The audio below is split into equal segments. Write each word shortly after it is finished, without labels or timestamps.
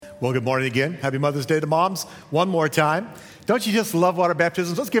Well, good morning again. Happy Mother's Day to moms. One more time. Don't you just love water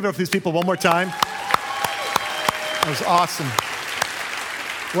baptisms? Let's give it up for these people one more time. That was awesome.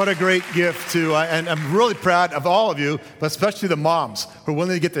 What a great gift and I'm really proud of all of you, but especially the moms who are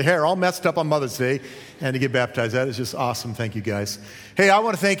willing to get their hair all messed up on Mother's Day and to get baptized. That is just awesome. Thank you, guys. Hey, I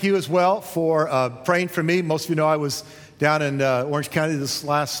want to thank you as well for praying for me. Most of you know I was down in Orange County this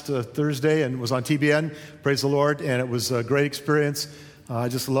last Thursday and was on TBN. Praise the Lord. And it was a great experience. I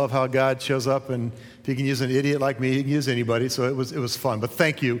just love how God shows up, and if he can use an idiot like me, he can use anybody. So it was fun. But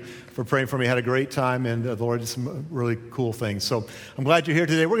thank you for praying for me. I had a great time, and the Lord did some really cool things. So I'm glad you're here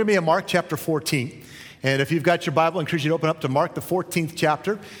today. We're going to be in Mark chapter 14. And if you've got your Bible, I encourage you to open up to Mark, the 14th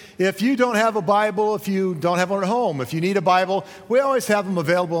chapter. If you don't have a Bible, if you don't have one at home, if you need a Bible, we always have them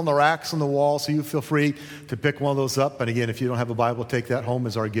available on the racks on the wall, so you feel free to pick one of those up. And again, if you don't have a Bible, take that home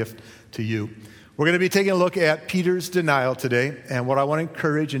as our gift to you. We're going to be taking a look at Peter's denial today, and what I want to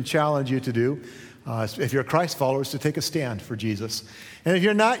encourage and challenge you to do, if you're a Christ follower, is to take a stand for Jesus. And if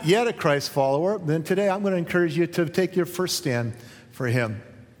you're not yet a Christ follower, then today I'm going to encourage you to take your first stand for him.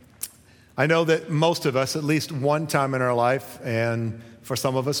 I know that most of us, at least one time in our life, and for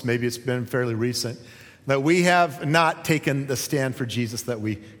some of us, maybe it's been fairly recent, that we have not taken the stand for Jesus that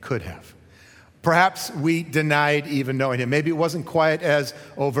we could have. Perhaps we denied even knowing him. Maybe it wasn't quite as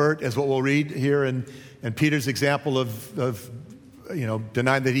overt as what we'll read here in Peter's example of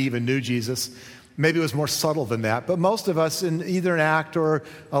denying that he even knew Jesus. Maybe it was more subtle than that. But most of us, in either an act or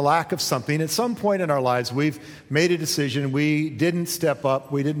a lack of something, at some point in our lives, we've made a decision. We didn't step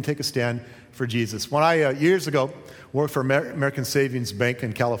up. We didn't take a stand for Jesus. When I, years ago, worked for American Savings Bank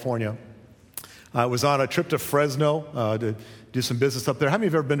in California, I was on a trip to Fresno to do some business up there. How many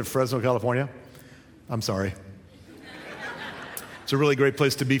have ever been to Fresno, California? I'm sorry. It's a really great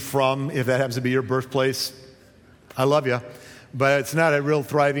place to be from, if that happens to be your birthplace. I love you. But it's not a real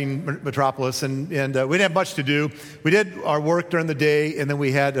thriving metropolis, and we didn't have much to do. We did our work during the day, and then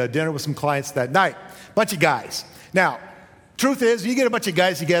we had dinner with some clients that night. Bunch of guys. Now, truth is, you get a bunch of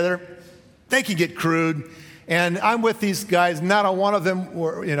guys together, they can get crude. And I'm with these guys. Not a one of them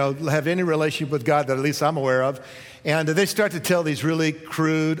have any relationship with God that at least I'm aware of. And they start to tell these really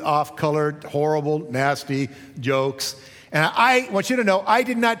crude, off-colored, horrible, nasty jokes. And I want you to know, I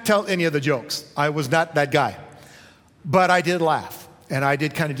did not tell any of the jokes. I was not that guy. But I did laugh. And I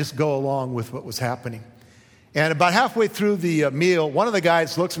did kind of just go along with what was happening. And about halfway through the meal, one of the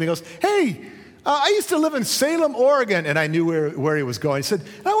guys looks at me and goes, "Hey, I used to live in Salem, Oregon." And I knew where he was going. He said,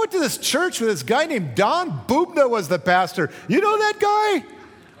 "I went to this church with this guy named Don Bubna was the pastor. You know that guy?"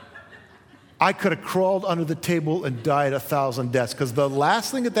 I could have crawled under the table and died 1,000 deaths, because the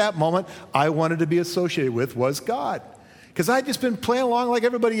last thing at that moment I wanted to be associated with was God. Because I'd just been playing along like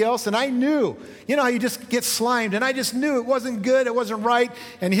everybody else, and I knew, how you just get slimed, and I just knew it wasn't good, it wasn't right.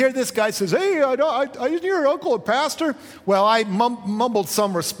 And here this guy says, "Hey, I your uncle a pastor?" Well, I mumbled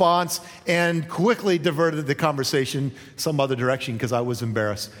some response and quickly diverted the conversation some other direction because I was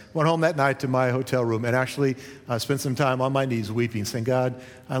embarrassed. Went home that night to my hotel room and actually spent some time on my knees weeping, saying, "God,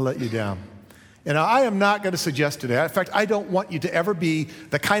 I let you down." And I am not going to suggest today, in fact, I don't want you to ever be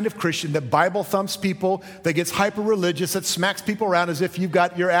the kind of Christian that Bible thumps people, that gets hyper-religious, that smacks people around as if you've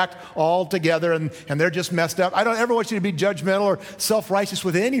got your act all together and they're just messed up. I don't ever want you to be judgmental or self-righteous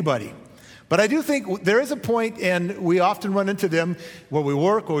with anybody. But I do think there is a point, and we often run into them where we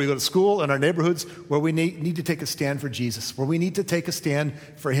work, where we go to school, in our neighborhoods, where we need to take a stand for Jesus, where we need to take a stand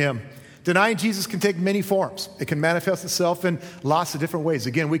for him. Denying Jesus can take many forms. It can manifest itself in lots of different ways.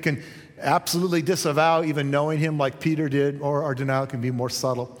 Again, we can absolutely disavow even knowing him like Peter did, or our denial can be more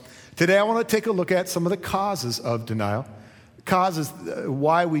subtle. Today, I want to take a look at some of the causes of denial, causes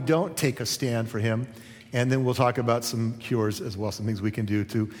why we don't take a stand for him, and then we'll talk about some cures as well, some things we can do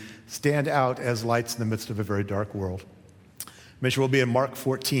to stand out as lights in the midst of a very dark world. Mention will be in Mark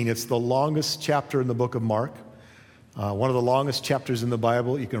 14. It's the longest chapter in the book of Mark, one of the longest chapters in the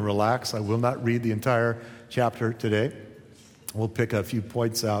Bible. You can relax. I will not read the entire chapter today. We'll pick a few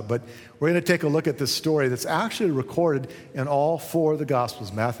points out, but we're going to take a look at this story that's actually recorded in all four of the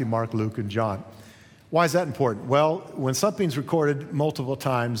Gospels, Matthew, Mark, Luke, and John. Why is that important? Well, when something's recorded multiple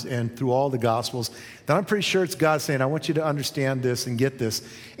times and through all the Gospels, then I'm pretty sure it's God saying, "I want you to understand this and get this."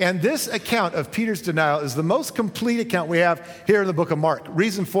 And this account of Peter's denial is the most complete account we have here in the book of Mark.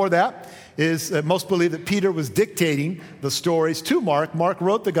 Reason for that is that most believe that Peter was dictating the stories to Mark. Mark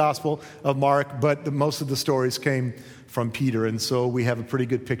wrote the Gospel of Mark, but most of the stories came from Peter, and so we have a pretty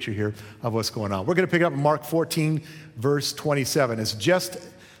good picture here of what's going on. We're going to pick up Mark 14, verse 27. It's just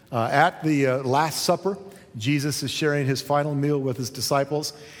at the Last Supper. Jesus is sharing his final meal with his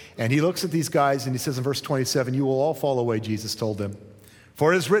disciples, and he looks at these guys and he says in verse 27, "You will all fall away," Jesus told them.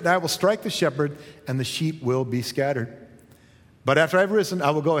 For it is written, I will strike the shepherd, and the sheep will be scattered. But after I've risen,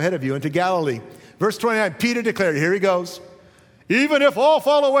 I will go ahead of you into Galilee. Verse 29, Peter declared, here he goes, even if all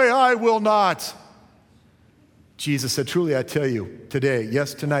fall away, I will not. Jesus said, truly, I tell you, today,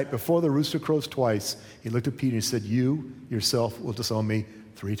 yes, tonight, before the rooster crows twice, he looked at Peter and said, you yourself will disown me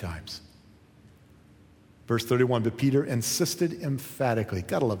 3 times. Verse 31, but Peter insisted emphatically.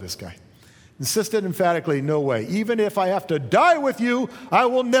 Gotta love this guy. Insisted emphatically, no way. Even if I have to die with you, I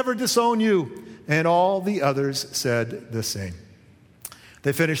will never disown you. And all the others said the same.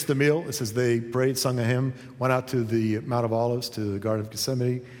 They finished the meal. It says they prayed, sung a hymn, went out to the Mount of Olives, to the Garden of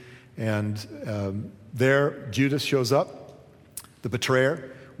Gethsemane. And there, Judas shows up, the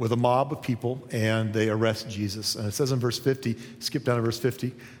betrayer, with a mob of people, and they arrest Jesus. And it says in verse 50, skip down to verse 50,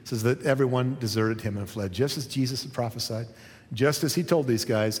 it says that everyone deserted him and fled, just as Jesus had prophesied, just as he told these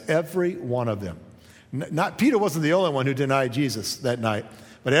guys, every one of them. Not Peter wasn't the only one who denied Jesus that night,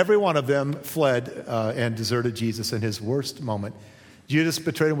 but every one of them fled and deserted Jesus in his worst moment. Judas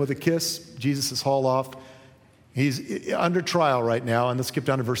betrayed him with a kiss. Jesus is hauled off. He's under trial right now, and let's skip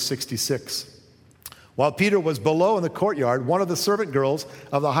down to verse 66. While Peter was below in the courtyard, one of the servant girls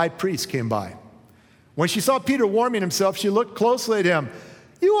of the high priest came by. When she saw Peter warming himself, she looked closely at him.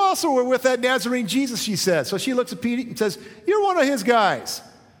 You also were with that Nazarene Jesus, she said. So she looks at Peter and says, you're one of his guys.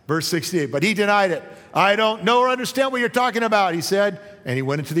 Verse 68, but he denied it. I don't know or understand what you're talking about, he said, and he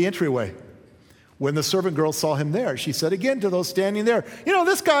went into the entryway. When the servant girl saw him there, she said again to those standing there,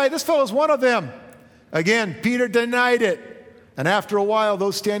 this fellow's one of them. Again, Peter denied it. And after a while,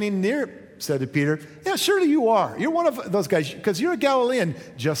 those standing near said to Peter, yeah, surely you are. You're one of those guys because you're a Galilean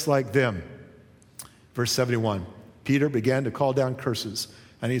just like them. Verse 71, Peter began to call down curses,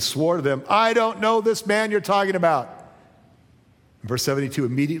 and he swore to them, I don't know this man you're talking about. Verse 72,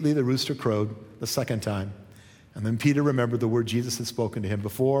 immediately the rooster crowed the second time. And then Peter remembered the word Jesus had spoken to him.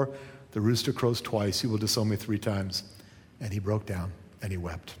 Before the rooster crows twice, you will disown me 3 times. And he broke down and he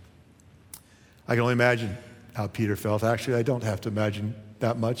wept. I can only imagine how Peter felt. Actually, I don't have to imagine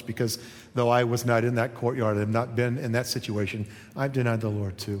that much because though I was not in that courtyard, I have not been in that situation, I've denied the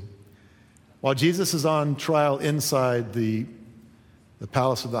Lord too. While Jesus is on trial inside the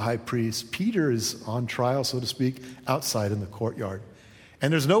palace of the high priest, Peter is on trial, so to speak, outside in the courtyard.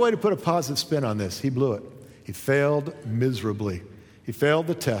 And there's no way to put a positive spin on this. He blew it. He failed miserably. He failed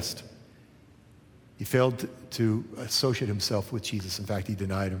the test. He failed to associate himself with Jesus. In fact, he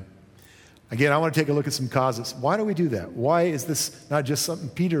denied him. Again, I want to take a look at some causes. Why do we do that? Why is this not just something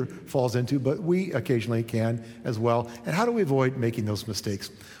Peter falls into, but we occasionally can as well? And how do we avoid making those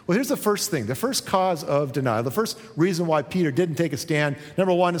mistakes? Well, here's the first thing. The first cause of denial, the first reason why Peter didn't take a stand,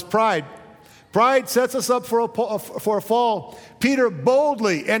 number one, is pride. Pride sets us up for a fall. Peter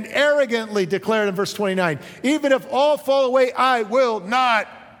boldly and arrogantly declared in verse 29, even if all fall away, I will not.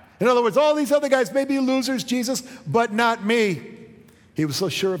 In other words, all these other guys may be losers, Jesus, but not me. He was so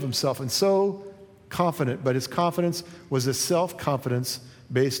sure of himself and so confident, but his confidence was a self-confidence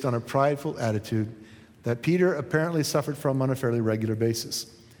based on a prideful attitude that Peter apparently suffered from on a fairly regular basis.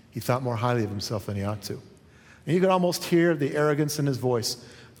 He thought more highly of himself than he ought to. And you could almost hear the arrogance in his voice.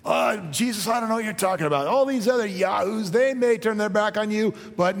 Jesus, I don't know what you're talking about. All these other yahoos, they may turn their back on you,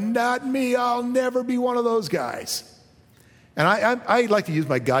 but not me. I'll never be one of those guys. And I like to use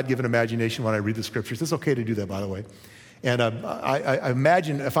my God-given imagination when I read the scriptures. It's okay to do that, by the way. And I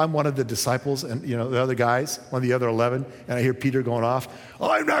imagine if I'm one of the disciples and, the other guys, one of the other 11, and I hear Peter going off,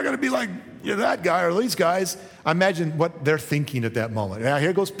 I'm not going to be like that guy or these guys. I imagine what they're thinking at that moment. Now,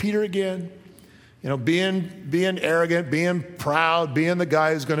 here goes Peter again, being arrogant, being proud, being the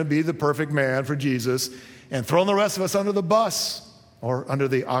guy who's going to be the perfect man for Jesus, and throwing the rest of us under the bus or under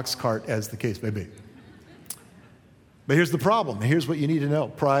the ox cart, as the case may be. But here's the problem. Here's what you need to know.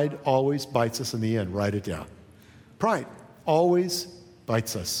 Pride always bites us in the end. Write it down. Pride always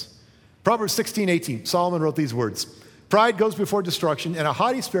bites us. Proverbs 16:18, Solomon wrote these words. Pride goes before destruction and a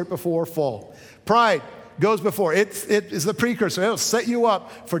haughty spirit before fall. Pride goes before. It is the precursor. It'll set you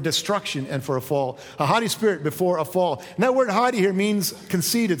up for destruction and for a fall. A haughty spirit before a fall. And that word haughty here means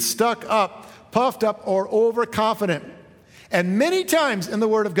conceited, stuck up, puffed up, or overconfident. And many times in the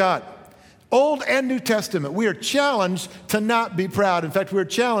Word of God, Old and New Testament, we are challenged to not be proud. In fact, we're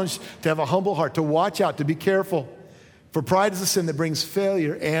challenged to have a humble heart, to watch out, to be careful. For pride is a sin that brings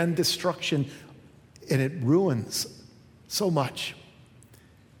failure and destruction, and it ruins so much.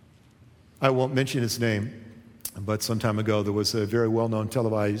 I won't mention his name, but some time ago there was a very well-known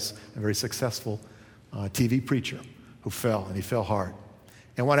televised and very successful TV preacher who fell, and he fell hard.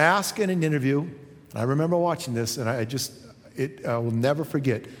 And when asked in an interview, and I remember watching this, and I will never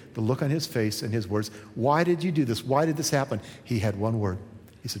forget the look on his face and his words. Why did you do this? Why did this happen? He had one word.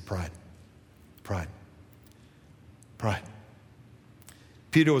 He said, pride, pride, pride.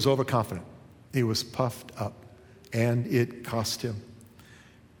 Peter was overconfident. He was puffed up, and it cost him.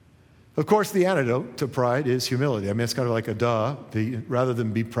 Of course, the antidote to pride is humility. I mean, it's kind of like a duh. Rather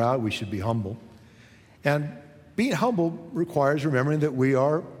than be proud, we should be humble. And being humble requires remembering that we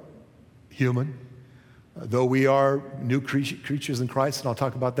are human. Though we are new creatures in Christ, and I'll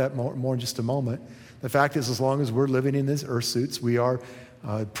talk about that more in just a moment, the fact is, as long as we're living in these earth suits, we are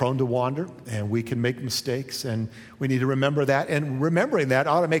prone to wander, and we can make mistakes, and we need to remember that. And remembering that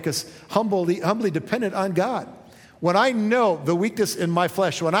ought to make us humbly dependent on God. When I know the weakness in my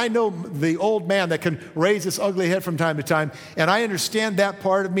flesh, when I know the old man that can raise his ugly head from time to time, and I understand that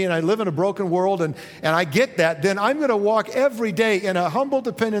part of me, and I live in a broken world, and I get that, then I'm going to walk every day in a humble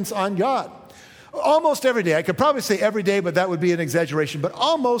dependence on God. Almost every day. I could probably say every day, but that would be an exaggeration, but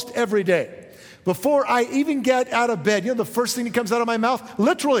almost every day. Before I even get out of bed, the first thing that comes out of my mouth,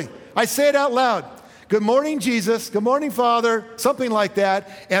 literally, I say it out loud. Good morning, Jesus. Good morning, Father. Something like that.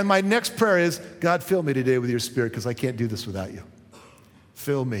 And my next prayer is, God, fill me today with your Spirit, because I can't do this without you.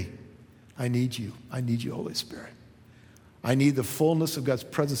 Fill me. I need you. I need you, Holy Spirit. I need the fullness of God's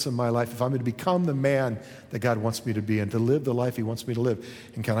presence in my life if I'm going to become the man that God wants me to be and to live the life he wants me to live.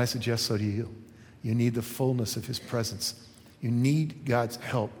 And can I suggest so to you? You need the fullness of his presence. You need God's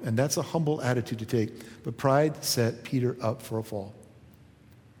help. And that's a humble attitude to take. But pride set Peter up for a fall.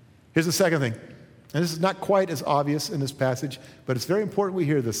 Here's the second thing. And this is not quite as obvious in this passage, but it's very important we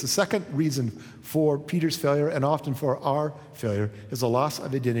hear this. The second reason for Peter's failure, and often for our failure, is a loss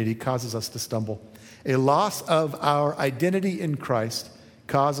of identity causes us to stumble. A loss of our identity in Christ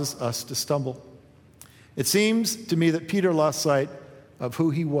causes us to stumble. It seems to me that Peter lost sight of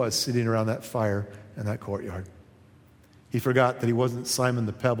who he was sitting around that fire in that courtyard. He forgot that he wasn't Simon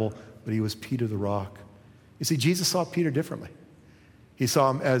the Pebble, but he was Peter the Rock. You see, Jesus saw Peter differently. He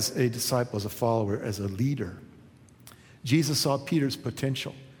saw him as a disciple, as a follower, as a leader. Jesus saw Peter's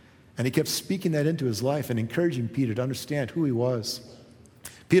potential, and he kept speaking that into his life and encouraging Peter to understand who he was.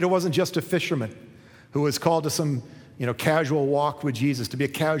 Peter wasn't just a fisherman who was called to some, casual walk with Jesus, to be a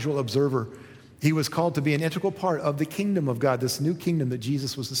casual observer. He was called to be an integral part of the kingdom of God, this new kingdom that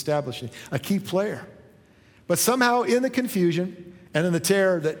Jesus was establishing, a key player. But somehow in the confusion and in the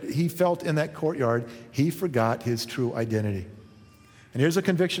terror that he felt in that courtyard, he forgot his true identity. And here's a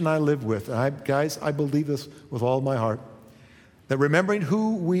conviction I live with. And I believe this with all my heart, that remembering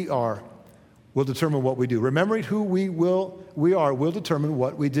who we are will determine what we do. Remembering who we are will determine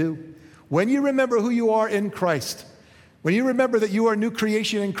what we do. When you remember who you are in Christ, when you remember that you are a new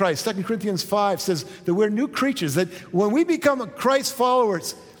creation in Christ, 2 Corinthians 5 says that we're new creatures, that when we become Christ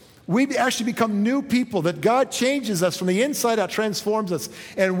followers, we actually become new people, that God changes us from the inside out, transforms us.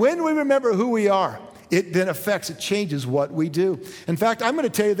 And when we remember who we are, it then it changes what we do. In fact, I'm going to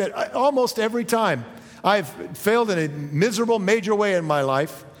tell you that almost every time I've failed in a miserable, major way in my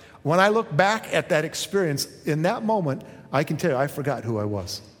life, when I look back at that experience, in that moment, I can tell you I forgot who I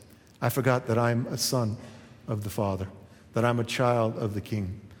was. I forgot that I'm a son of the Father, that I'm a child of the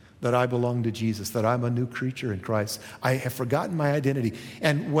King, that I belong to Jesus, that I'm a new creature in Christ. I have forgotten my identity.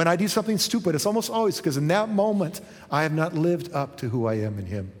 And when I do something stupid, it's almost always because in that moment, I have not lived up to who I am in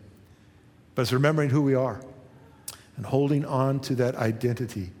him. But it's remembering who we are and holding on to that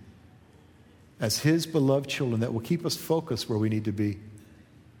identity as his beloved children that will keep us focused where we need to be.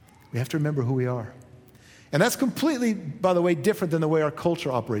 We have to remember who we are. And that's completely, by the way, different than the way our culture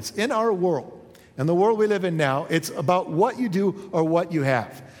operates. In our world, and the world we live in now, it's about what you do or what you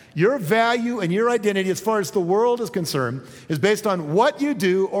have. Your value and your identity, as far as the world is concerned, is based on what you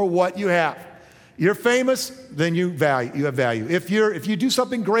do or what you have. You're famous, then you have value. If you do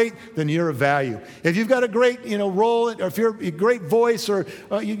something great, then you're of value. If you've got a great role, or if you're a great voice, or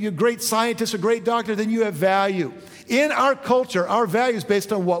you're a great scientist or great doctor, then you have value. In our culture, our value is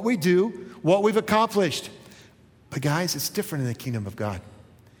based on what we do, what we've accomplished. But guys, it's different in the kingdom of God.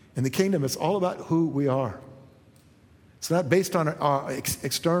 In the kingdom, it's all about who we are. It's not based on our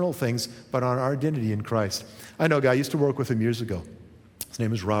external things, but on our identity in Christ. I know a guy, I used to work with him years ago. His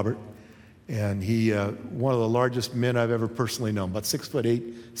name is Robert. And he, one of the largest men I've ever personally known, about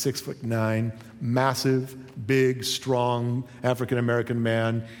 6'8", 6'9", massive, big, strong African-American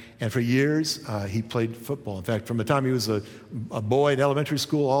man. And for years, he played football. In fact, from the time he was a boy in elementary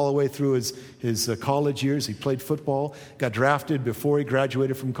school all the way through his college years, he played football, got drafted before he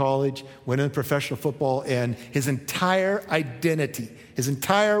graduated from college, went into professional football, and his entire identity, his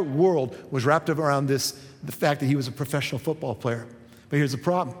entire world was wrapped up around the fact that he was a professional football player. But here's the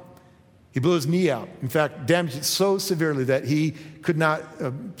problem. He blew his knee out. In fact, damaged it so severely that he could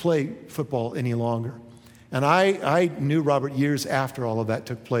not play football any longer. And I knew Robert years after all of that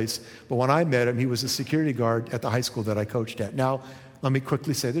took place. But when I met him, he was a security guard at the high school that I coached at. Now, let me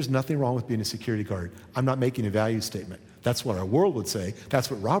quickly say, there's nothing wrong with being a security guard. I'm not making a value statement. That's what our world would say. That's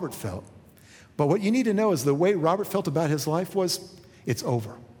what Robert felt. But what you need to know is the way Robert felt about his life was, it's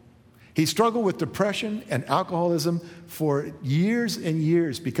over. He struggled with depression and alcoholism for years and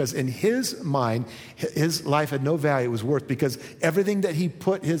years because in his mind, his life had no value. It was worth because everything that he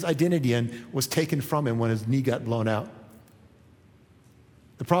put his identity in was taken from him when his knee got blown out.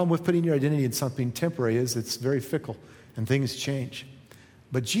 The problem with putting your identity in something temporary is it's very fickle and things change.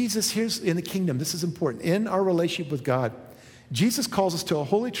 But Jesus, here's in the kingdom, this is important. In our relationship with God, Jesus calls us to a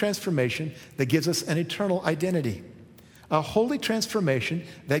holy transformation that gives us an eternal identity. A holy transformation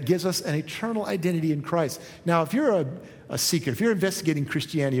that gives us an eternal identity in Christ. Now, if you're a seeker, if you're investigating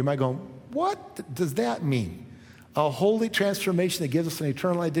Christianity, you might go, what does that mean? A holy transformation that gives us an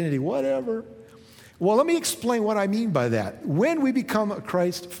eternal identity, whatever. Well, let me explain what I mean by that. When we become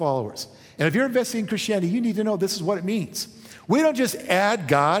Christ followers, and if you're investigating Christianity, you need to know this is what it means. We don't just add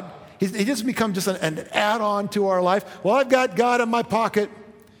God. He doesn't become just an add-on to our life. Well, I've got God in my pocket.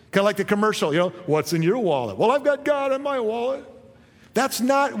 Kind of like the commercial, what's in your wallet? Well, I've got God in my wallet. That's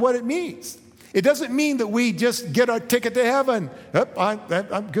not what it means. It doesn't mean that we just get our ticket to heaven.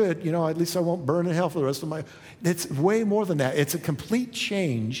 I'm good. At least I won't burn in hell for the rest of my... It's way more than that. It's a complete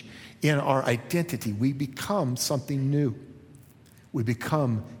change in our identity. We become something new. We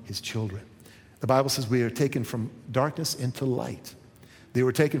become his children. The Bible says we are taken from darkness into light. They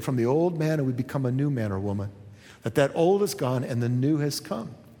were taken from the old man and we become a new man or woman. That old is gone and the new has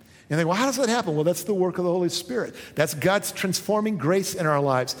come. And they go, well, how does that happen? Well, that's the work of the Holy Spirit. That's God's transforming grace in our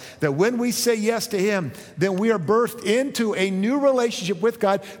lives. That when we say yes to him, then we are birthed into a new relationship with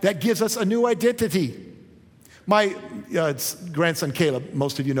God that gives us a new identity. My grandson, Caleb,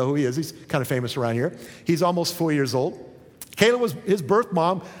 most of you know who he is. He's kind of famous around here. He's almost 4 years old. Caleb his birth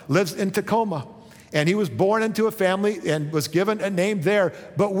mom lives in Tacoma. And he was born into a family and was given a name there.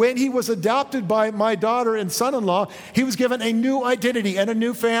 But when he was adopted by my daughter and son-in-law, he was given a new identity and a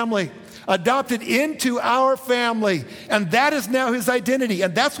new family. Adopted into our family. And that is now his identity.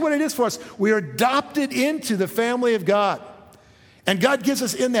 And that's what it is for us. We are adopted into the family of God. And God gives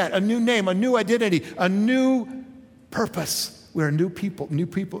us in that a new name, a new identity, a new purpose. We're a new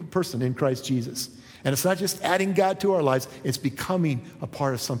person in Christ Jesus. And it's not just adding God to our lives. It's becoming a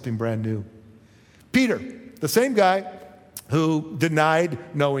part of something brand new. Peter, the same guy who denied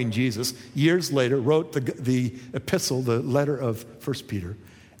knowing Jesus, years later wrote the epistle, the letter of 1 Peter.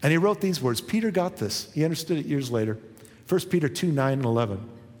 And he wrote these words. Peter got this. He understood it years later. 1 Peter 2, 9 and 11.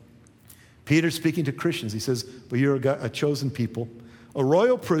 Peter speaking to Christians, he says, but you're a chosen people, a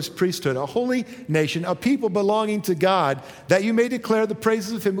royal priesthood, a holy nation, a people belonging to God, that you may declare the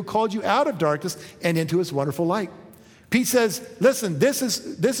praises of him who called you out of darkness and into his wonderful light. Pete says, listen, this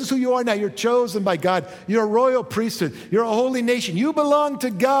is who you are now. You're chosen by God. You're a royal priesthood. You're a holy nation. You belong to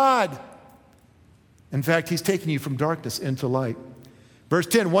God. In fact, he's taken you from darkness into light. Verse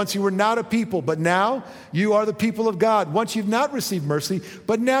 10, once you were not a people, but now you are the people of God. Once you've not received mercy,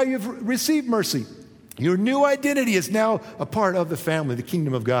 but now you've received mercy. Your new identity is now a part of the family, the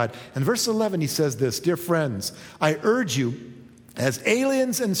kingdom of God. And verse 11, he says this, dear friends, I urge you, as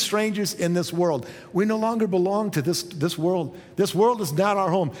aliens and strangers in this world. We no longer belong to this world. This world is not our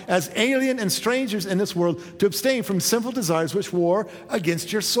home. As alien and strangers in this world, to abstain from sinful desires which war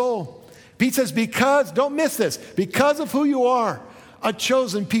against your soul. Pete says, don't miss this, because of who you are, a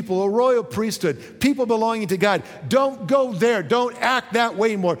chosen people, a royal priesthood, people belonging to God. Don't go there. Don't act that way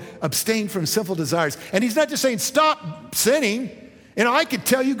anymore. Abstain from sinful desires. And he's not just saying, stop sinning. I could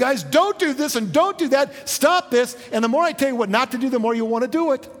tell you guys, don't do this and don't do that. Stop this. And the more I tell you what not to do, the more you want to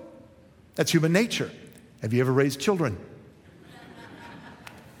do it. That's human nature. Have you ever raised children?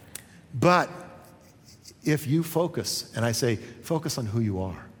 But if you focus, and I say, focus on who you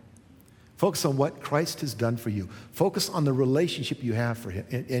are. Focus on what Christ has done for you. Focus on the relationship you have for him,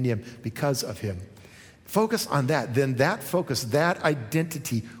 in him because of him. Focus on that. Then that focus, that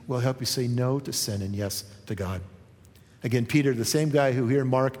identity will help you say no to sin and yes to God. Again, Peter, the same guy who here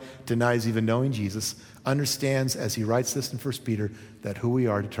Mark denies even knowing Jesus, understands as he writes this in 1 Peter that who we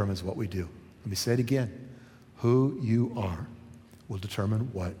are determines what we do. Let me say it again. Who you are will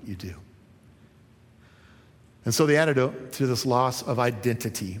determine what you do. And so the antidote to this loss of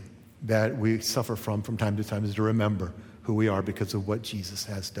identity that we suffer from time to time is to remember who we are because of what Jesus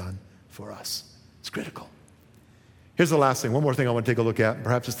has done for us. It's critical. Here's the last thing. One more thing I want to take a look at.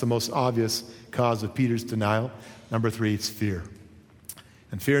 Perhaps it's the most obvious cause of Peter's denial. Number 3, it's fear.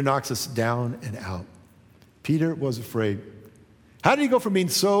 And fear knocks us down and out. Peter was afraid. How did he go from being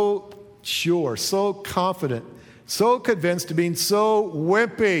so sure, so confident, so convinced of being so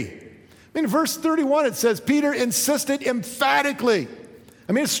wimpy. I mean, in verse 31, it says, Peter insisted emphatically.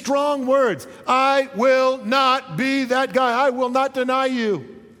 I mean, it's strong words. I will not be that guy. I will not deny you.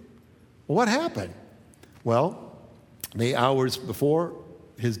 Well, what happened? Well, the hours before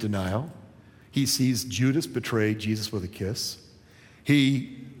his denial, he sees Judas betray Jesus with a kiss.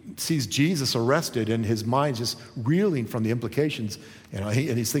 He sees Jesus arrested, and his mind's just reeling from the implications. And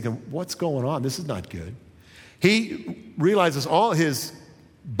he's thinking, what's going on? This is not good. He realizes all his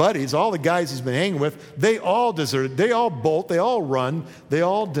buddies, all the guys he's been hanging with, they all desert, they all bolt, they all run, they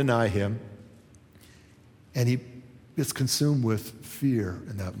all deny him. And he is consumed with fear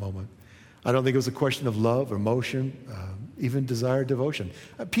in that moment. I don't think it was a question of love, emotion, even desire, devotion.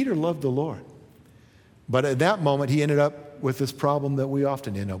 Peter loved the Lord. But at that moment, he ended up with this problem that we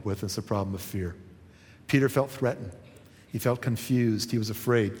often end up with. It's a problem of fear. Peter felt threatened. He felt confused. He was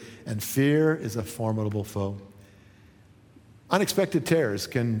afraid. And fear is a formidable foe. Unexpected terrors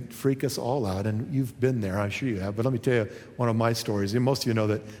can freak us all out, and you've been there, I'm sure you have. But let me tell you one of my stories. And most of you know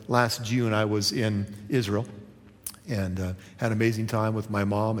that last June I was in Israel and had an amazing time with my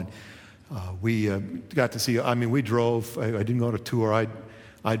mom. And we got to see, we drove. I didn't go on a tour.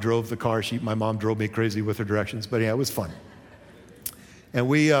 I drove the car. My mom drove me crazy with her directions. But yeah, it was fun. And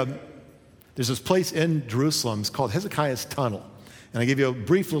there's this place in Jerusalem. It's called Hezekiah's Tunnel. And I give you a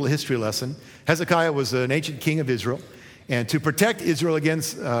brief little history lesson. Hezekiah was an ancient king of Israel. And to protect Israel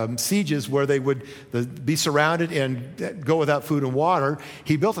against sieges where they would be surrounded and go without food and water,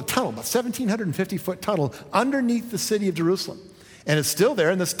 he built a tunnel, about 1,750-foot tunnel, underneath the city of Jerusalem. And it's still there.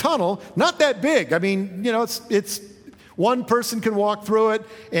 And this tunnel, not that big. I mean, it's one person can walk through it.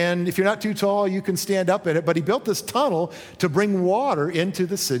 And if you're not too tall, you can stand up in it. But he built this tunnel to bring water into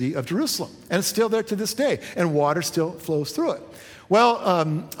the city of Jerusalem. And it's still there to this day. And water still flows through it. Well,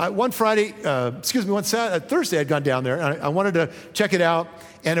 one Thursday I'd gone down there, and I wanted to check it out,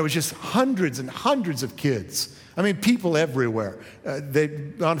 and it was just hundreds and hundreds of kids. I mean, people everywhere.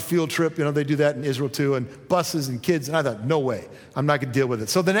 They on a field trip, they do that in Israel too, and buses and kids, and I thought, no way, I'm not going to deal with it.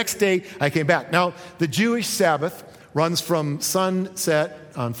 So the next day, I came back. Now, the Jewish Sabbath runs from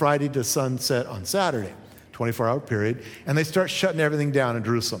sunset on Friday to sunset on Saturday, 24-hour period, and they start shutting everything down in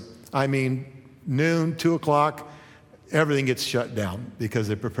Jerusalem. I mean, noon, 2 o'clock, everything gets shut down because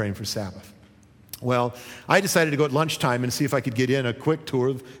they're preparing for Sabbath. Well, I decided to go at lunchtime and see if I could get in a quick tour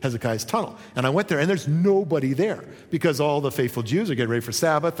of Hezekiah's Tunnel. And I went there, and there's nobody there because all the faithful Jews are getting ready for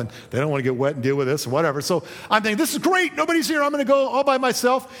Sabbath, and they don't want to get wet and deal with this and whatever. So I'm thinking, this is great. Nobody's here. I'm going to go all by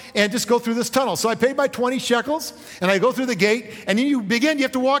myself and just go through this tunnel. So I paid my 20 shekels, and I go through the gate, and then you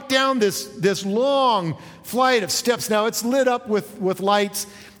have to walk down this long flight of steps. Now, it's lit up with lights,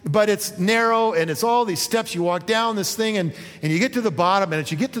 but it's narrow, and it's all these steps. You walk down this thing, and you get to the bottom, and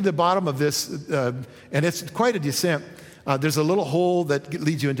as you get to the bottom of this, and it's quite a descent, there's a little hole that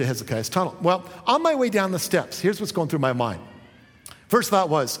leads you into Hezekiah's Tunnel. Well, on my way down the steps, here's what's going through my mind. First thought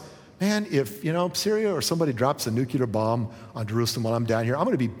was, man, if, Syria or somebody drops a nuclear bomb on Jerusalem while I'm down here, I'm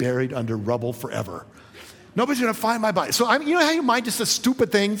going to be buried under rubble forever. Nobody's going to find my body. So, how your mind just says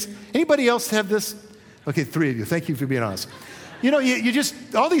stupid things? Anybody else have this? Okay, 3 of you. Thank you for being honest. You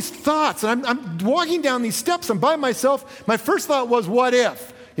just, all these thoughts, and I'm walking down these steps, I'm by myself. My first thought was, what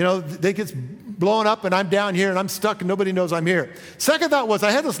if? They get blown up and I'm down here and I'm stuck and nobody knows I'm here. Second thought was, I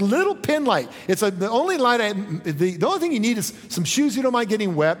had this little pin light. It's the only light, the only thing you need is some shoes you don't mind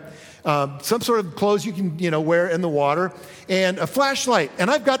getting wet, some sort of clothes you can, wear in the water, and a flashlight. And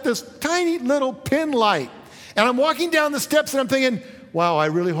I've got this tiny little pin light. And I'm walking down the steps and I'm thinking, wow, I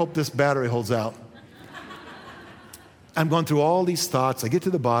really hope this battery holds out. I'm going through all these thoughts. I get to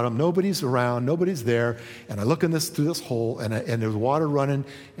the bottom. Nobody's around. Nobody's there. And I look through this hole, and there's water running.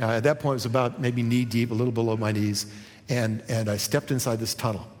 At that point, it was about maybe knee deep, a little below my knees. And I stepped inside this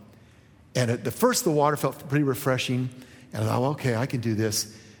tunnel. And at the first, the water felt pretty refreshing. And I thought, well, okay, I can do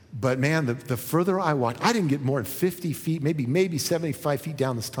this. But man, the further I walked, I didn't get more than 50 feet, maybe 75 feet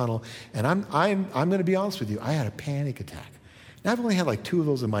down this tunnel. And I'm going to be honest with you. I had a panic attack. Now, I've only had like 2 of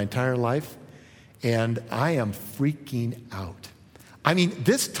those in my entire life. And I am freaking out. I mean,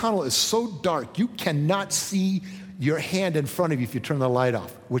 this tunnel is so dark, you cannot see your hand in front of you if you turn the light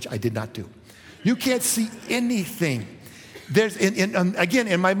off, which I did not do. You can't see anything.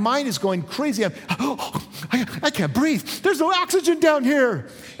 Again, my mind is going crazy. I can't breathe. There's no oxygen down here.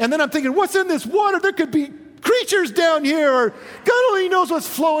 And then I'm thinking, what's in this water? There could be creatures down here, or God only knows what's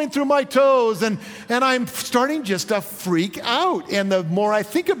flowing through my toes. And I'm starting just to freak out. And the more I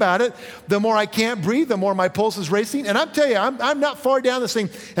think about it, the more I can't breathe, the more my pulse is racing. And I'm telling you, I'm not far down this thing.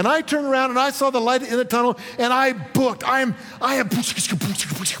 And I turned around and I saw the light in the tunnel, and I booked. I am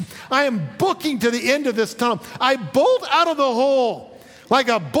booking to the end of this tunnel. I bolt out of the hole like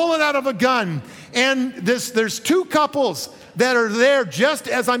a bullet out of a gun. And there's two couples that are there just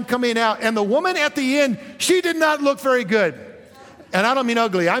as I'm coming out. And the woman at the end, she did not look very good. And I don't mean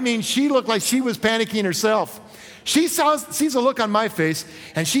ugly. I mean, she looked like she was panicking herself. She sees a look on my face,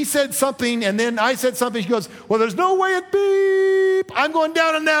 and she said something, and then I said something. She goes, well, there's no way it beep. I'm going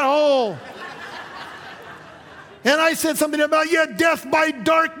down in that hole. And I said something about, yeah, death by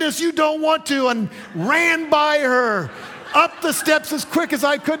darkness, you don't want to, and ran by her up the steps as quick as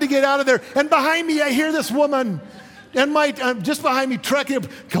I could to get out of there. And behind me, I hear this woman. And just behind me, trekking up,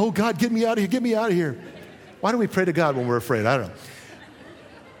 oh, God, get me out of here, get me out of here. Why do we pray to God when we're afraid? I don't know.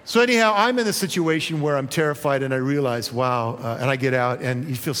 So anyhow, I'm in a situation where I'm terrified, and I realize, wow, and I get out, and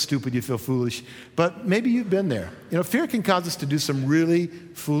you feel stupid, you feel foolish. But maybe you've been there. You know, fear can cause us to do some really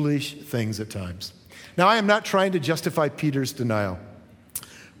foolish things at times. Now, I am not trying to justify Peter's denial,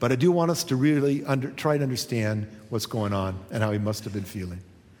 but I do want us to really try to understand what's going on and how he must have been feeling.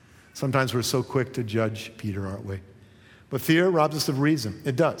 Sometimes we're so quick to judge Peter, aren't we? But fear robs us of reason.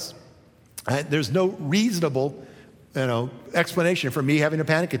 It does. There's no reasonable, explanation for me having a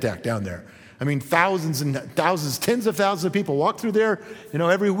panic attack down there. I mean, thousands and thousands, tens of thousands of people walk through there,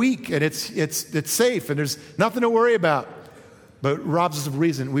 every week, and it's safe, and there's nothing to worry about. But it robs us of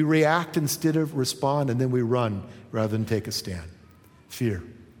reason. We react instead of respond, and then we run rather than take a stand. Fear.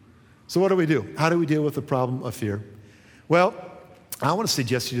 So what do we do? How do we deal with the problem of fear? Well, I want to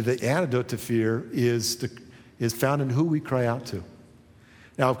suggest to you that the antidote to fear is found in who we cry out to.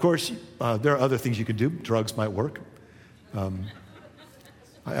 Now, of course, there are other things you can do. Drugs might work. That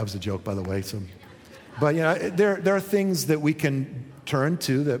was a joke, by the way. But there are things that we can turn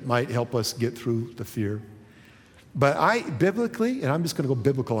to that might help us get through the fear. But biblically, and I'm just going to go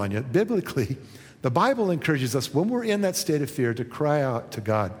biblical on you, biblically, the Bible encourages us when we're in that state of fear to cry out to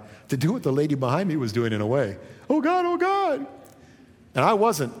God, to do what the lady behind me was doing in a way. Oh God, oh God. And I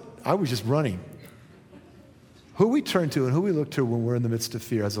wasn't. I was just running. Who we turn to and who we look to when we're in the midst of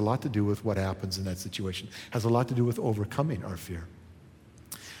fear has a lot to do with what happens in that situation, has a lot to do with overcoming our fear.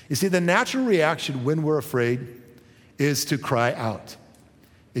 You see, the natural reaction when we're afraid is to cry out.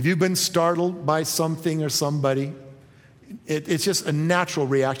 If you've been startled by something or somebody, it's just a natural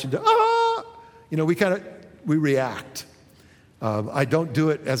reaction to, we react. I don't do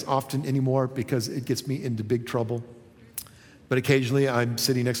it as often anymore because it gets me into big trouble. But occasionally I'm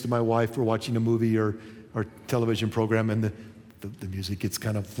sitting next to my wife, we're watching a movie or television program, and the music gets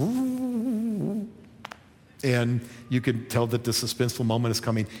kind of, and you can tell that the suspenseful moment is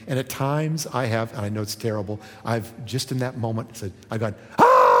coming. And at times I have, and I know it's terrible, I've just in that moment said, I've gone, ah!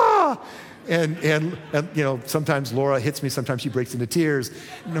 And sometimes Laura hits me, sometimes she breaks into tears.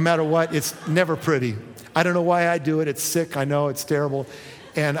 No matter what, it's never pretty. I don't know why I do it. It's sick. I know it's terrible.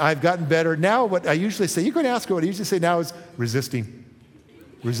 And I've gotten better. Now what I usually say, you can ask her what I usually say now is resisting.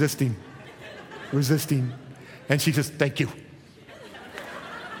 And she says, thank you.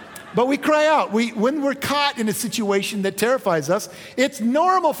 But we cry out. When we're caught in a situation that terrifies us, it's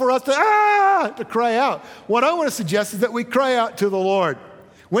normal for us to cry out. What I want to suggest is that we cry out to the Lord.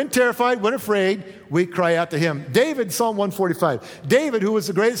 When terrified, when afraid, we cry out to him. David, Psalm 145. David, who was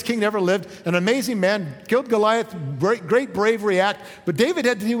the greatest king that ever lived, an amazing man, killed Goliath, great bravery act, but David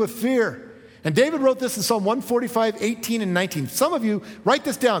had to deal with fear. And David wrote this in Psalm 145, 18 and 19. Some of you, write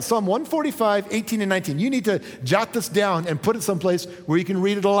this down, Psalm 145, 18 and 19. You need to jot this down and put it someplace where you can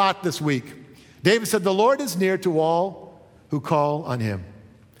read it a lot this week. David said, the Lord is near to all who call on him.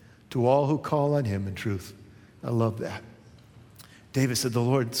 To all who call on him in truth. I love that. David said, the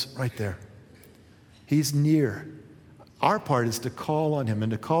Lord's right there. He's near. Our part is to call on him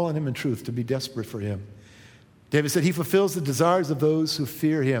and to call on him in truth, to be desperate for him. David said he fulfills the desires of those who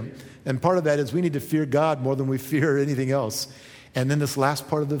fear him. And part of that is we need to fear God more than we fear anything else. And then this last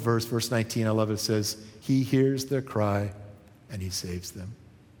part of the verse, verse 19, I love it, says, he hears their cry and he saves them.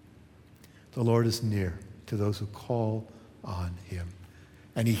 The Lord is near to those who call on him.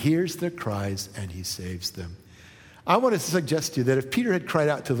 And he hears their cries and he saves them. I want to suggest to you that if Peter had cried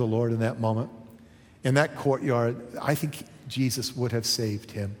out to the Lord in that moment, in that courtyard, I think Jesus would have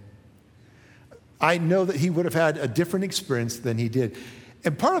saved him. I know that he would have had a different experience than he did.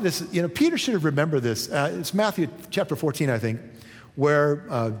 And part of this, Peter should have remembered this. It's Matthew chapter 14, I think,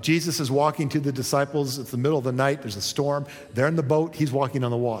 where Jesus is walking to the disciples. It's the middle of the night. There's a storm. They're in the boat. He's walking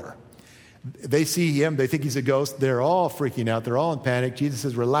on the water. They see him. They think he's a ghost. They're all freaking out. They're all in panic. Jesus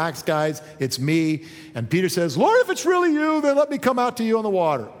says, relax, guys. It's me. And Peter says, Lord, if it's really you, then let me come out to you on the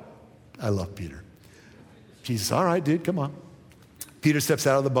water. I love Peter. Jesus, all right, dude, come on. Peter steps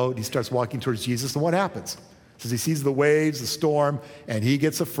out of the boat. He starts walking towards Jesus. And what happens? He sees the waves, the storm, and he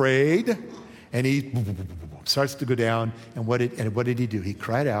gets afraid. And he starts to go down. And what did he do? He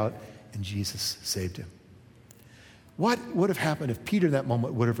cried out, and Jesus saved him. What would have happened if Peter in that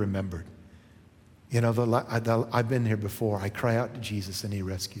moment would have remembered? You know, I've been here before. I cry out to Jesus, and he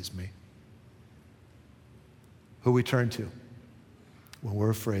rescues me. Who we turn to when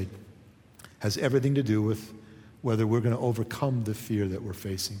we're afraid has everything to do with whether we're going to overcome the fear that we're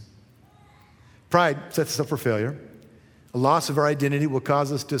facing. Pride sets us up for failure. A loss of our identity will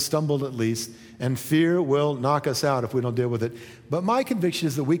cause us to stumble at least, and fear will knock us out if we don't deal with it. But my conviction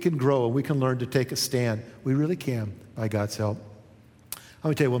is that we can grow and we can learn to take a stand. We really can, by God's help. Let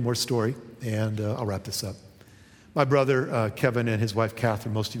me tell you one more story, and I'll wrap this up. My brother, Kevin, and his wife,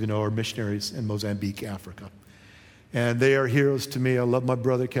 Catherine, most of you know, are missionaries in Mozambique, Africa. And they are heroes to me. I love my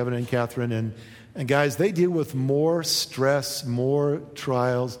brother, Kevin and Catherine. And guys, they deal with more stress, more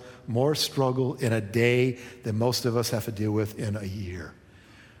trials, more struggle in a day than most of us have to deal with in a year.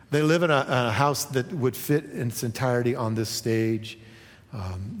 They live in a house that would fit in its entirety on this stage.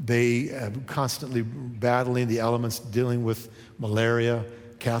 They are constantly battling the elements, dealing with malaria.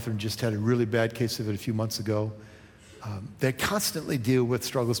 Catherine just had a really bad case of it a few months ago. They constantly deal with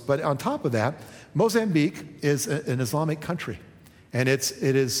struggles. But on top of that, Mozambique is an Islamic country. And it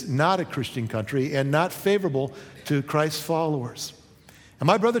is not a Christian country and not favorable to Christ's followers. And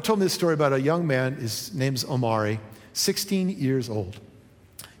my brother told me this story about a young man. His name's Omari, 16 years old.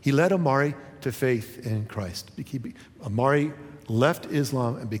 He led Omari to faith in Christ. Omari left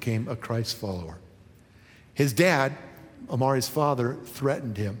Islam and became a Christ follower. His dad, Omari's father,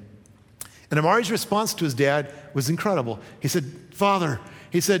 threatened him. And Omari's response to his dad was incredible. He said, Father,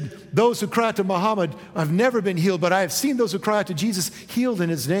 he said, those who cry out to Muhammad have never been healed, but I have seen those who cry out to Jesus healed in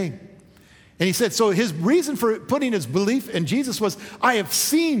his name. And he said, so his reason for putting his belief in Jesus was, I have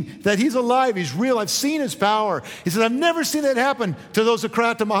seen that he's alive, he's real, I've seen his power. He said, I've never seen that happen to those who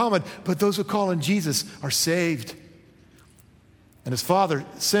cry out to Muhammad, but those who call on Jesus are saved. And his father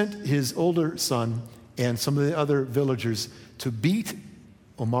sent his older son and some of the other villagers to beat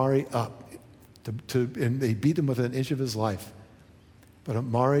Omari up. And they beat him within an inch of his life. But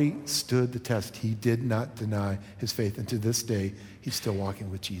Omari stood the test. He did not deny his faith. And to this day, he's still walking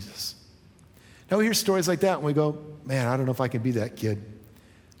with Jesus. Now we hear stories like that and we go, man, I don't know if I can be that kid.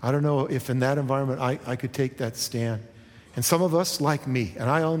 I don't know if in that environment I could take that stand. And some of us, like me, and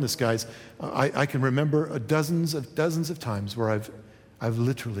I own this, guys, I can remember dozens of times where I've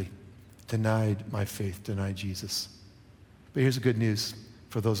literally denied my faith, denied Jesus. But here's the good news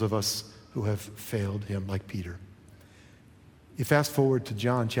for those of us who have failed him like Peter. You fast forward to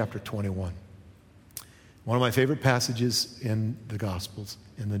John chapter 21. One of my favorite passages in the Gospels,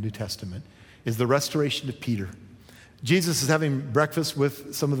 in the New Testament, is the restoration of Peter. Jesus is having breakfast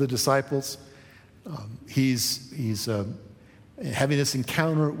with some of the disciples. He's having this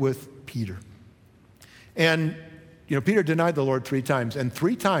encounter with Peter. And, Peter denied the Lord 3 times. And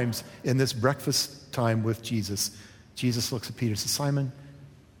 3 times in this breakfast time with Jesus, Jesus looks at Peter and says, Simon,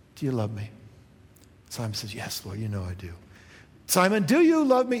 do you love me? Simon says, yes, Lord, you know I do. Simon, do you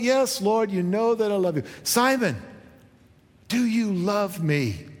love me? Yes, Lord, you know that I love you. Simon, do you love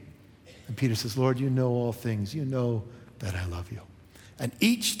me? And Peter says, Lord, you know all things. You know that I love you. And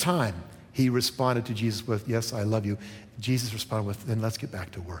each time he responded to Jesus with, yes, I love you. Jesus responded with, then let's get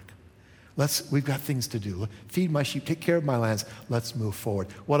back to work. We've got things to do. Feed my sheep, take care of my lambs. Let's move forward.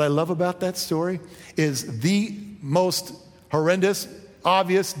 What I love about that story is the most horrendous,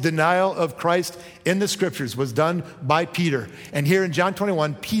 obvious denial of Christ in the scriptures was done by Peter. And here in John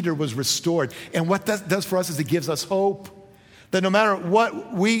 21, Peter was restored. And what that does for us is it gives us hope. That no matter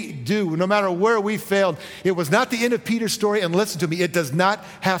what we do, no matter where we failed, it was not the end of Peter's story. And listen to me, it does not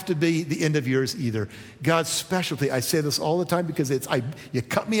have to be the end of yours either. God's specialty, I say this all the time because you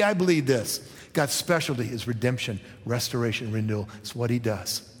cut me, I bleed this. God's specialty is redemption, restoration, renewal. It's what he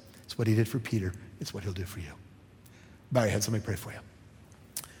does. It's what he did for Peter. It's what he'll do for you. Bow your heads, let me pray for you.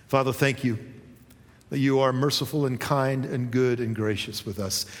 Father, thank you that you are merciful and kind and good and gracious with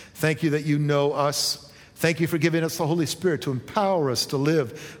us. Thank you that you know us. Thank you for giving us the Holy Spirit to empower us to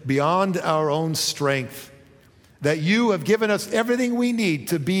live beyond our own strength. That you have given us everything we need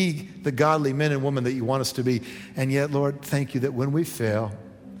to be the godly men and women that you want us to be. And yet, Lord, thank you that when we fail,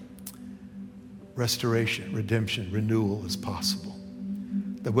 restoration, redemption, renewal is possible.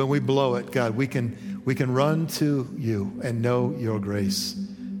 That when we blow it, God, we can run to you and know your grace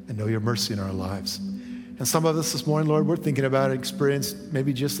and know your mercy in our lives. And some of us this morning, Lord, we're thinking about an experience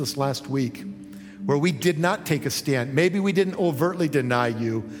maybe just this last week where we did not take a stand. Maybe we didn't overtly deny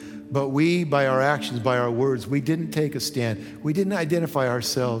you, but we, by our actions, by our words, we didn't take a stand. We didn't identify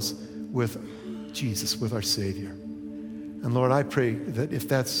ourselves with Jesus, with our Savior. And Lord, I pray that if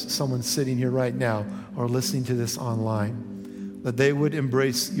that's someone sitting here right now or listening to this online, that they would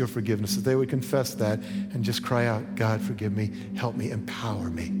embrace your forgiveness, that they would confess that and just cry out, God, forgive me, help me, empower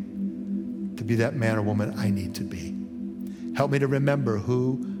me to be that man or woman I need to be. Help me to remember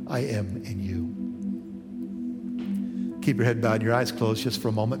who I am in you. Keep your head bowed and your eyes closed just for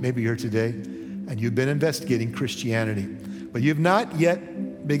a moment. Maybe you're here today and you've been investigating Christianity, but you've not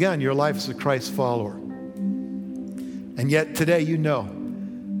yet begun your life as a Christ follower. And yet today you know,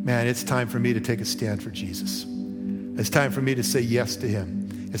 man, it's time for me to take a stand for Jesus. It's time for me to say yes to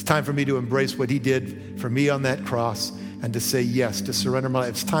him. It's time for me to embrace what he did for me on that cross and to say yes, to surrender my life.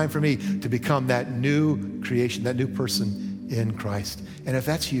 It's time for me to become that new creation, that new person in Christ. And if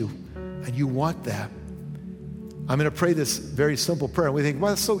that's you and you want that, I'm going to pray this very simple prayer. And we think,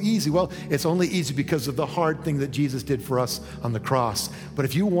 well, it's so easy. Well, it's only easy because of the hard thing that Jesus did for us on the cross. But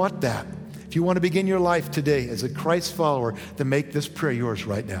if you want that, if you want to begin your life today as a Christ follower, then make this prayer yours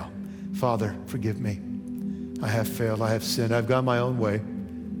right now. Father, forgive me. I have failed. I have sinned. I've gone my own way.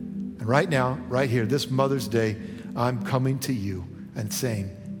 And right now, right here, this Mother's Day, I'm coming to you and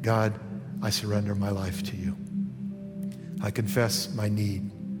saying, God, I surrender my life to you. I confess my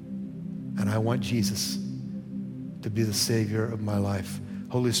need. And I want Jesus to be the Savior of my life.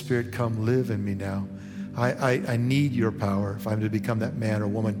 Holy Spirit, come live in me now. I need your power if I'm to become that man or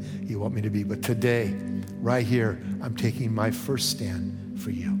woman you want me to be. But today, right here, I'm taking my first stand for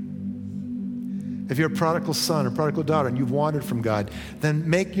you. If you're a prodigal son or prodigal daughter and you've wandered from God, then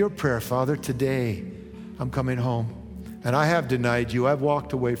make your prayer, Father, today I'm coming home. And I have denied you. I've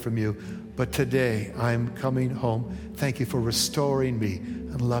walked away from you. But today I'm coming home. Thank you for restoring me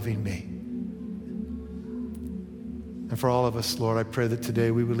and loving me. And for all of us, Lord, I pray that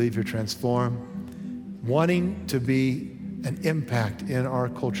today we would leave here transformed, wanting to be an impact in our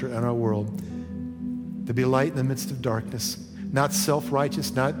culture and our world, to be light in the midst of darkness, not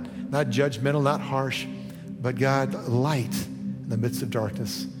self-righteous, not judgmental, not harsh, but God, light in the midst of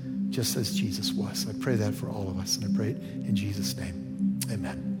darkness, just as Jesus was. I pray that for all of us, and I pray it in Jesus' name.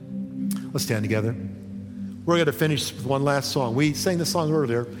 Amen. Let's stand together. We're going to finish with one last song. We sang the song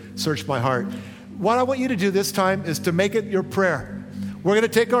earlier, Search My Heart. What I want you to do this time is to make it your prayer. We're going to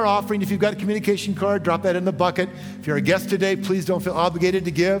take our offering. If you've got a communication card, drop that in the bucket. If you're a guest today, please don't feel obligated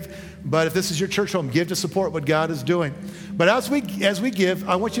to give. But if this is your church home, give to support what God is doing. But as we give,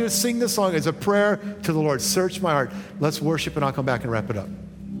 I want you to sing this song as a prayer to the Lord. Search my heart. Let's worship, and I'll come back and wrap it up.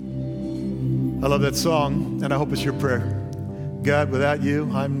 I love that song, and I hope it's your prayer. God, without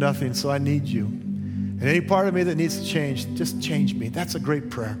you, I'm nothing, so I need you. And any part of me that needs to change, just change me. That's a great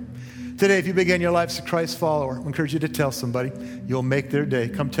prayer. Today, if you begin your life as a Christ follower, I encourage you to tell somebody. You'll make their day.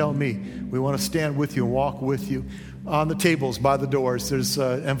 Come tell me. We want to stand with you and walk with you. On the tables by the doors, there's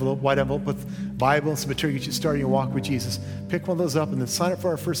an envelope, white envelope with Bible and some material to get you started your walk with Jesus. Pick one of those up and then sign up for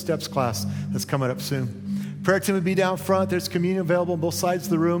our First Steps class that's coming up soon. Prayer team will be down front. There's communion available on both sides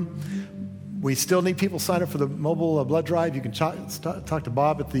of the room. We still need people signed up for the mobile blood drive. You can talk to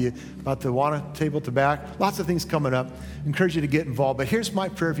Bob about the WANA table at the back. Lots of things coming up. I encourage you to get involved. But here's my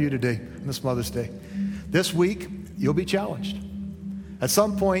prayer for you today on this Mother's Day. This week, you'll be challenged. At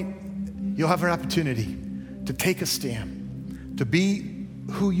some point, you'll have an opportunity to take a stand, to be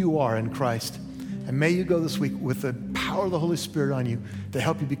who you are in Christ. And may you go this week with the power of the Holy Spirit on you to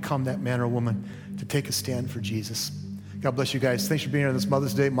help you become that man or woman to take a stand for Jesus. God bless you guys. Thanks for being here on this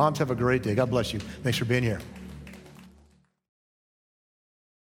Mother's Day. Moms, have a great day. God bless you. Thanks for being here.